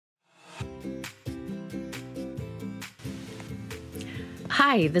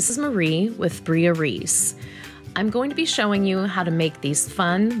Hi, this is Marie with Brea Reese. I'm going to be showing you how to make these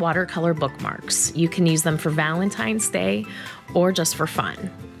fun watercolor bookmarks. You can use them for Valentine's Day or just for fun.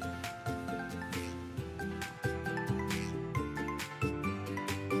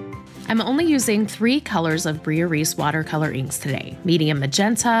 I'm only using 3 colors of Brea Reese watercolor inks today: medium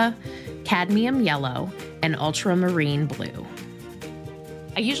magenta, cadmium yellow, and ultramarine blue.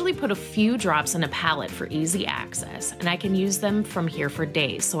 I usually put a few drops in a palette for easy access, and I can use them from here for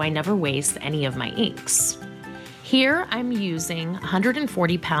days, so I never waste any of my inks. Here I'm using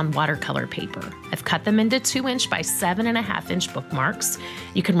 140-pound watercolor paper. I've cut them into 2" by 7.5" bookmarks.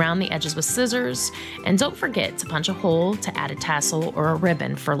 You can round the edges with scissors, and don't forget to punch a hole to add a tassel or a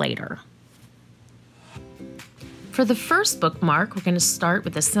ribbon for later. For the first bookmark, we're going to start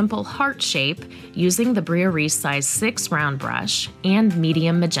with a simple heart shape using the Brea Reese size 6 round brush and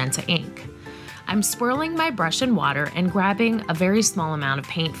medium magenta ink. I'm swirling my brush in water and grabbing a very small amount of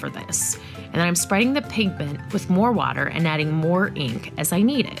paint for this, and then I'm spreading the pigment with more water and adding more ink as I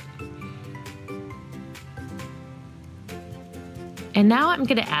need it. And now I'm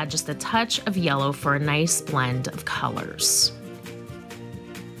going to add just a touch of yellow for a nice blend of colors.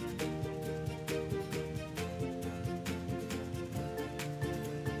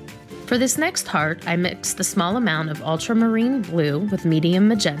 For this next heart, I mixed the small amount of ultramarine blue with medium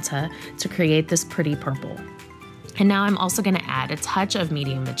magenta to create this pretty purple. And now I'm also going to add a touch of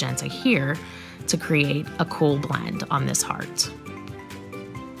medium magenta here to create a cool blend on this heart.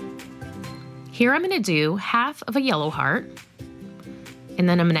 Here I'm going to do half of a yellow heart, and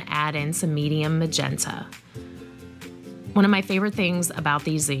then I'm going to add in some medium magenta. One of my favorite things about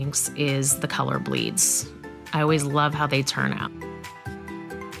these inks is the color bleeds. I always love how they turn out.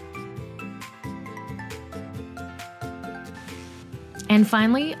 And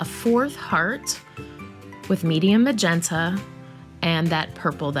finally, a 4th heart with medium magenta and that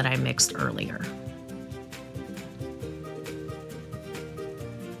purple that I mixed earlier.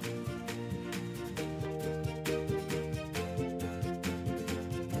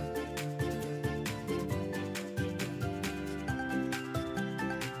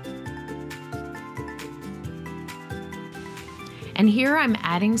 And here I'm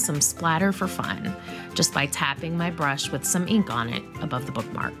adding some splatter for fun, just by tapping my brush with some ink on it above the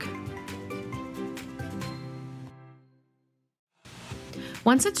bookmark.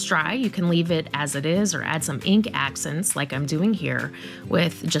 Once it's dry, you can leave it as it is or add some ink accents like I'm doing here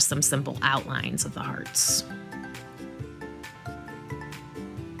with just some simple outlines of the hearts.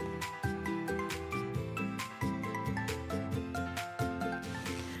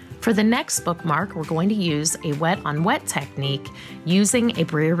 For the next bookmark, we're going to use a wet on wet technique using a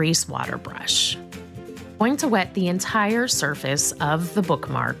Brea Reese water brush. I'm going to wet the entire surface of the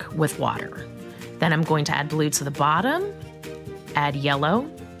bookmark with water. Then I'm going to add blue to the bottom, add yellow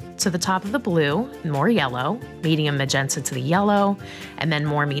to the top of the blue, more yellow, medium magenta to the yellow, and then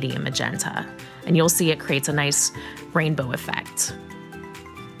more medium magenta. And you'll see it creates a nice rainbow effect.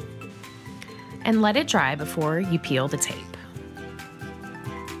 And let it dry before you peel the tape.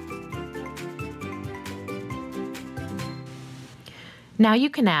 Now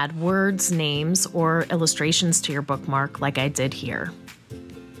you can add words, names, or illustrations to your bookmark like I did here.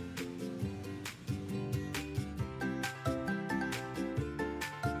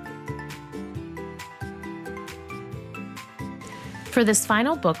 For this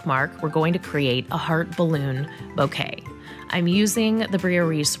final bookmark, we're going to create a heart balloon bouquet. I'm using the Brea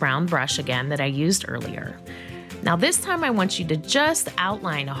Reese round brush again that I used earlier. Now this time I want you to just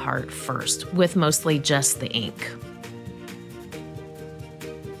outline a heart first with mostly just the ink.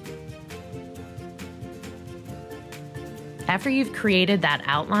 After you've created that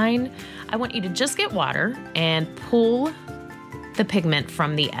outline, I want you to just get water and pull the pigment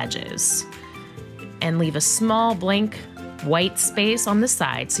from the edges and leave a small blank white space on the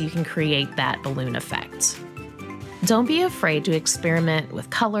side so you can create that balloon effect. Don't be afraid to experiment with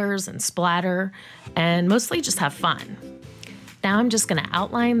colors and splatter, and mostly just have fun. Now I'm just going to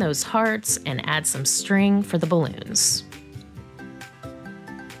outline those hearts and add some string for the balloons.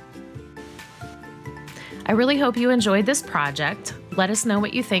 I really hope you enjoyed this project. Let us know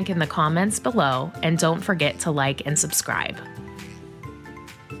what you think in the comments below, and don't forget to like and subscribe.